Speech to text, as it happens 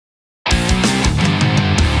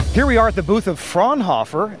Here we are at the booth of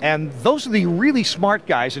Fraunhofer, and those are the really smart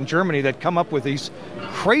guys in Germany that come up with these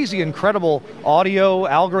crazy, incredible audio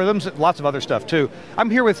algorithms, lots of other stuff too. I'm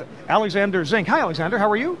here with Alex Zink. Hi Alexander,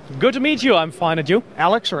 how are you? Good to meet you, I'm fine, and you?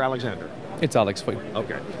 Alex or Alexander? It's Alex for you.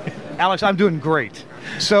 Okay. Alex, I'm doing great.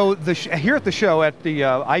 So here at the show at the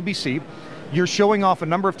IBC, you're showing off a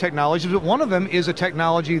number of technologies, but one of them is a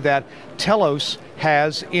technology that Telos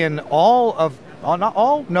has in all of not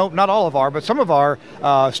all of our, but some of our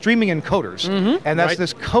streaming encoders. And that's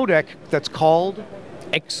this codec that's called?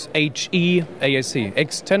 xHE-AAC,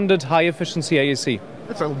 Extended High Efficiency AAC.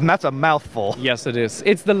 That's a mouthful. Yes, it is.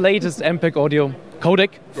 It's the latest MPEG audio codec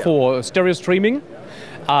for stereo streaming.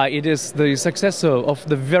 It is the successor of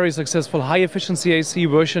the very successful High Efficiency AAC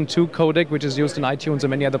version 2 codec, which is used in iTunes and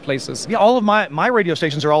many other places. Yeah, all of my radio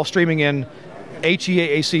stations are all streaming in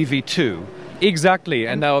xHE-AAC v2. Exactly,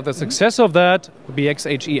 and now the successor of that would be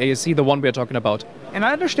xHE-AAC, the one we are talking about. And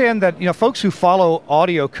I understand that folks who follow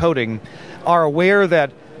audio coding are aware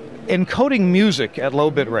that encoding music at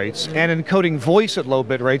low bit rates and encoding voice at low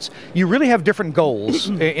bit rates, you really have different goals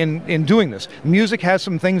in doing this. Music has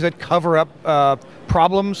some things that cover up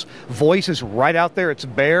problems. Voice is right out there, it's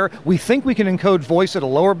bare. We think we can encode voice at a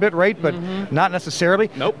lower bit rate, but not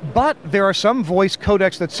necessarily. Nope. But there are some voice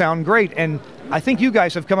codecs that sound great, and I think you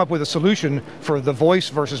guys have come up with a solution for the voice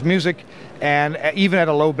versus music, and even at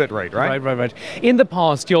a low bit rate, right? Right. In the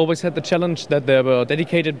past, you always had the challenge that there were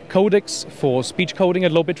dedicated codecs for speech coding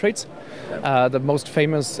at low bit rates. The most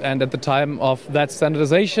famous, and at the time of that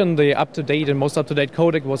standardization, the up-to-date and most up-to-date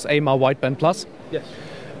codec was AMR Wideband Plus. Yes.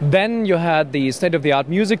 Then you had the state-of-the-art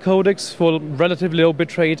music codecs for relatively low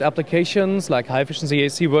bitrate applications like High Efficiency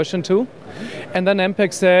AAC version 2. And then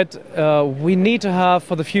MPEG said, we need to have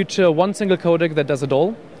for the future one single codec that does it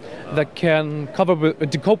all, that can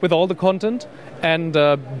cope with all the content and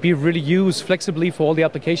be really used flexibly for all the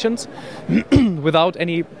applications without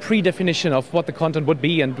any predefinition of what the content would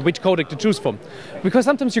be and which codec to choose from. Because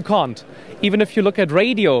sometimes you can't. Even if you look at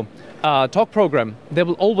radio, talk program, there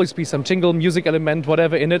will always be some jingle, music element,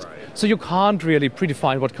 whatever in it, so you can't really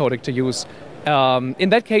predefine what codec to use. In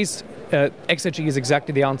that case, xHE is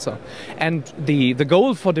exactly the answer. And the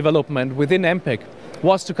goal for development within MPEG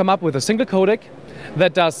was to come up with a single codec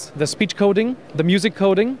that does the speech coding, the music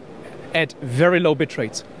coding, at very low bit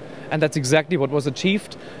rates. And that's exactly what was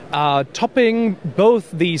achieved, topping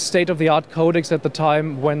both the state-of-the-art codecs at the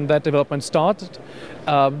time when that development started,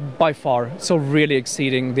 by far. So really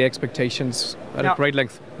exceeding the expectations at a great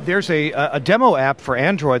length. There's a demo app for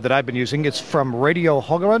Android that I've been using. It's from Radio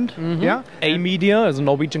Hogland. Yeah, A-Media is a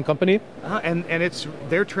Norwegian company. And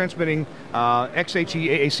they're transmitting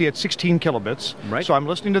xHE-AAC at 16 kilobits. Right. So I'm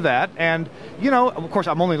listening to that, and of course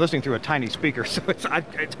I'm only listening through a tiny speaker, so it's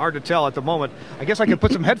hard to tell at the moment. I guess I could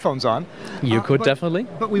put some headphones on. You could definitely.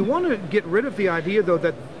 But we want to get rid of the idea, though,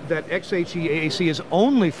 that xHE-AAC is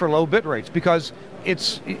only for low bit rates, because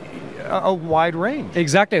it's a wide range.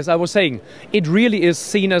 Exactly, as I was saying, it really is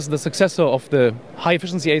seen as the successor of the High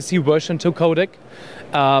Efficiency AAC version 2 codec,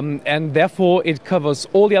 and therefore it covers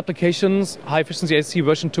all the applications High Efficiency AAC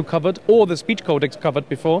version 2 covered, or the speech codecs covered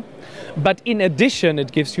before. But in addition,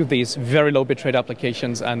 it gives you these very low bitrate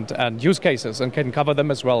applications and use cases, and can cover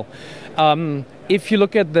them as well. If you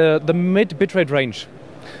look at the mid bitrate range,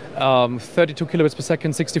 32 kilobits per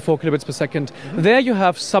second, 64 kilobits per second. There you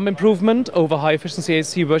have some improvement over High Efficiency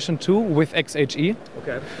AAC version 2 with xHE.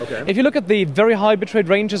 Okay. If you look at the very high bitrate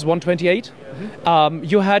ranges, 128,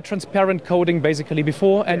 you had transparent coding basically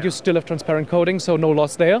before, and you still have transparent coding, so no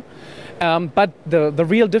loss there. But the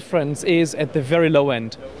real difference is at the very low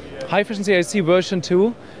end. High Efficiency AAC version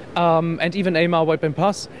 2 and even AMR Wideband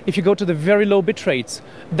Plus, if you go to the very low bit rates,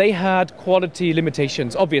 they had quality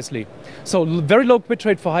limitations, obviously. So very low bit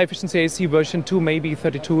rate for High Efficiency AAC version 2, maybe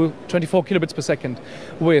 24 kilobits per second.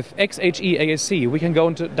 With xHE-AAC, we can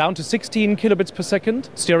go down to 16 kilobits per second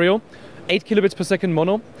stereo, 8 kilobits per second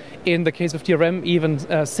mono. In the case of DRM,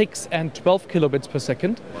 even 6 and 12 kilobits per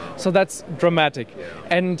second. So that's dramatic.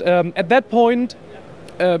 And at that point,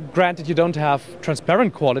 granted, you don't have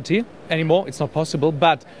transparent quality anymore, it's not possible,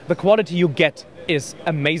 but the quality you get is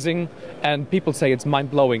amazing, and people say it's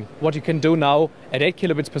mind-blowing. What you can do now at 8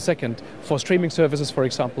 kilobits per second for streaming services, for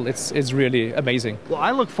example, it's really amazing. Well,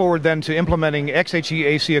 I look forward then to implementing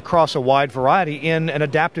xHE-AAC across a wide variety in an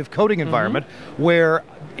adaptive coding environment where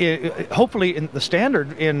hopefully in the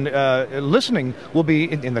standard in listening will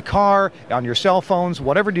be in the car, on your cell phones,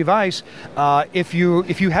 whatever device. If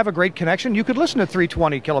you have a great connection, you could listen at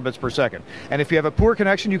 320 kilobits per second. And if you have a poor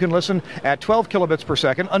connection, you can listen at 12 kilobits per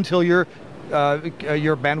second until you're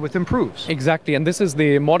your bandwidth improves. Exactly, and this is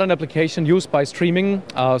the modern application used by streaming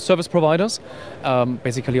service providers.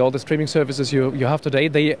 Basically all the streaming services you have today,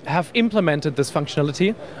 they have implemented this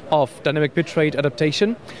functionality of dynamic bitrate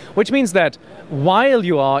adaptation, which means that while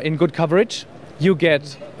you are in good coverage, you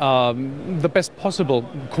get the best possible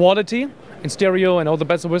quality in stereo and all the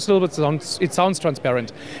best whistle, but it sounds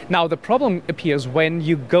transparent. Now the problem appears when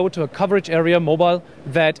you go to a coverage area mobile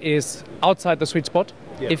that is outside the sweet spot.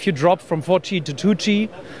 Yeah. If you drop from 4G to 2G,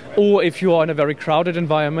 or if you are in a very crowded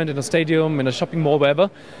environment, in a stadium, in a shopping mall, wherever,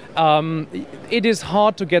 it is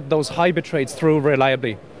hard to get those high bit rates through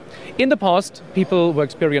reliably. In the past, people were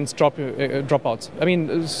experienced dropouts. I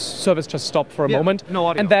mean, service just stopped for a moment, no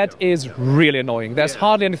audio, and that is really annoying. There's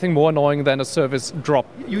hardly anything more annoying than a service drop.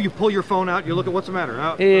 You pull your phone out, you look at what's the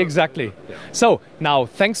matter. Exactly. Yeah. So now,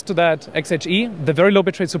 thanks to that xHE, the very low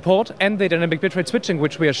bitrate support, and the dynamic bitrate switching,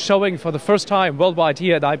 which we are showing for the first time worldwide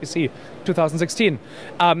here at IBC 2016,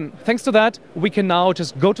 thanks to that, we can now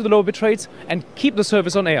just go to the low bitrates and keep the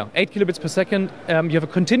service on air. 8 kilobits per second. You have a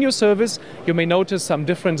continuous service. You may notice some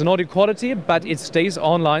difference in audio quality, but it stays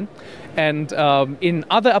online. And in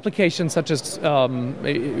other applications, such as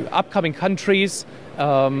upcoming countries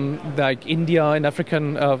like India and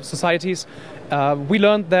African societies, we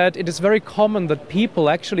learned that it is very common that people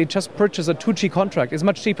actually just purchase a 2G contract. It's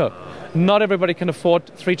much cheaper. Not everybody can afford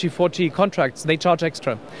 3G, 4G contracts. They charge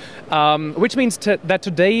extra. Which means that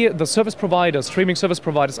today the service providers, streaming service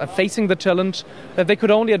providers, are facing the challenge that they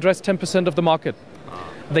could only address 10% of the market.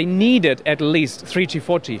 They needed at least 3G,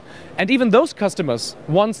 4G. And even those customers,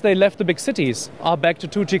 once they left the big cities, are back to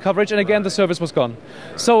 2G coverage, and again the service was gone.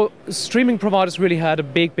 So streaming providers really had a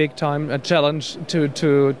big time challenge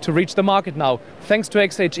to reach the market now. Thanks to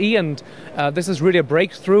xHE, and this is really a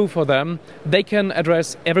breakthrough for them, they can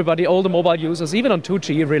address everybody, all the mobile users, even on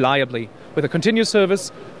 2G, reliably, with a continuous service,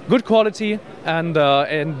 good quality, and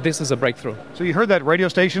this is a breakthrough. So you heard that, radio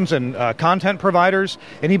stations and content providers,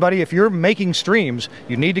 anybody, if you're making streams,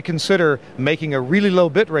 you need to consider making a really low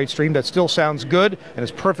bitrate stream that still sounds good and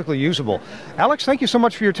is perfectly usable. Alex, thank you so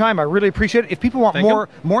much for your time. I really appreciate it. If people want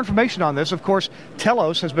more information on this, of course,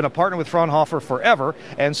 Telos has been a partner with Fraunhofer forever,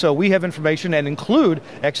 and so we have information and include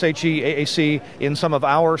xHE-AAC in some of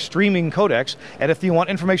our streaming codecs. And if you want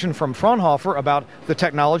information from Fraunhofer about the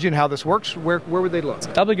technology and how this works, where would they look?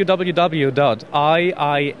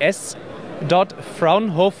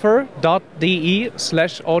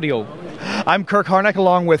 www.iis.fraunhofer.de/audio. I'm Kirk Harnack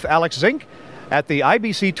along with Alex Zink at the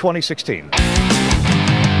IBC 2016.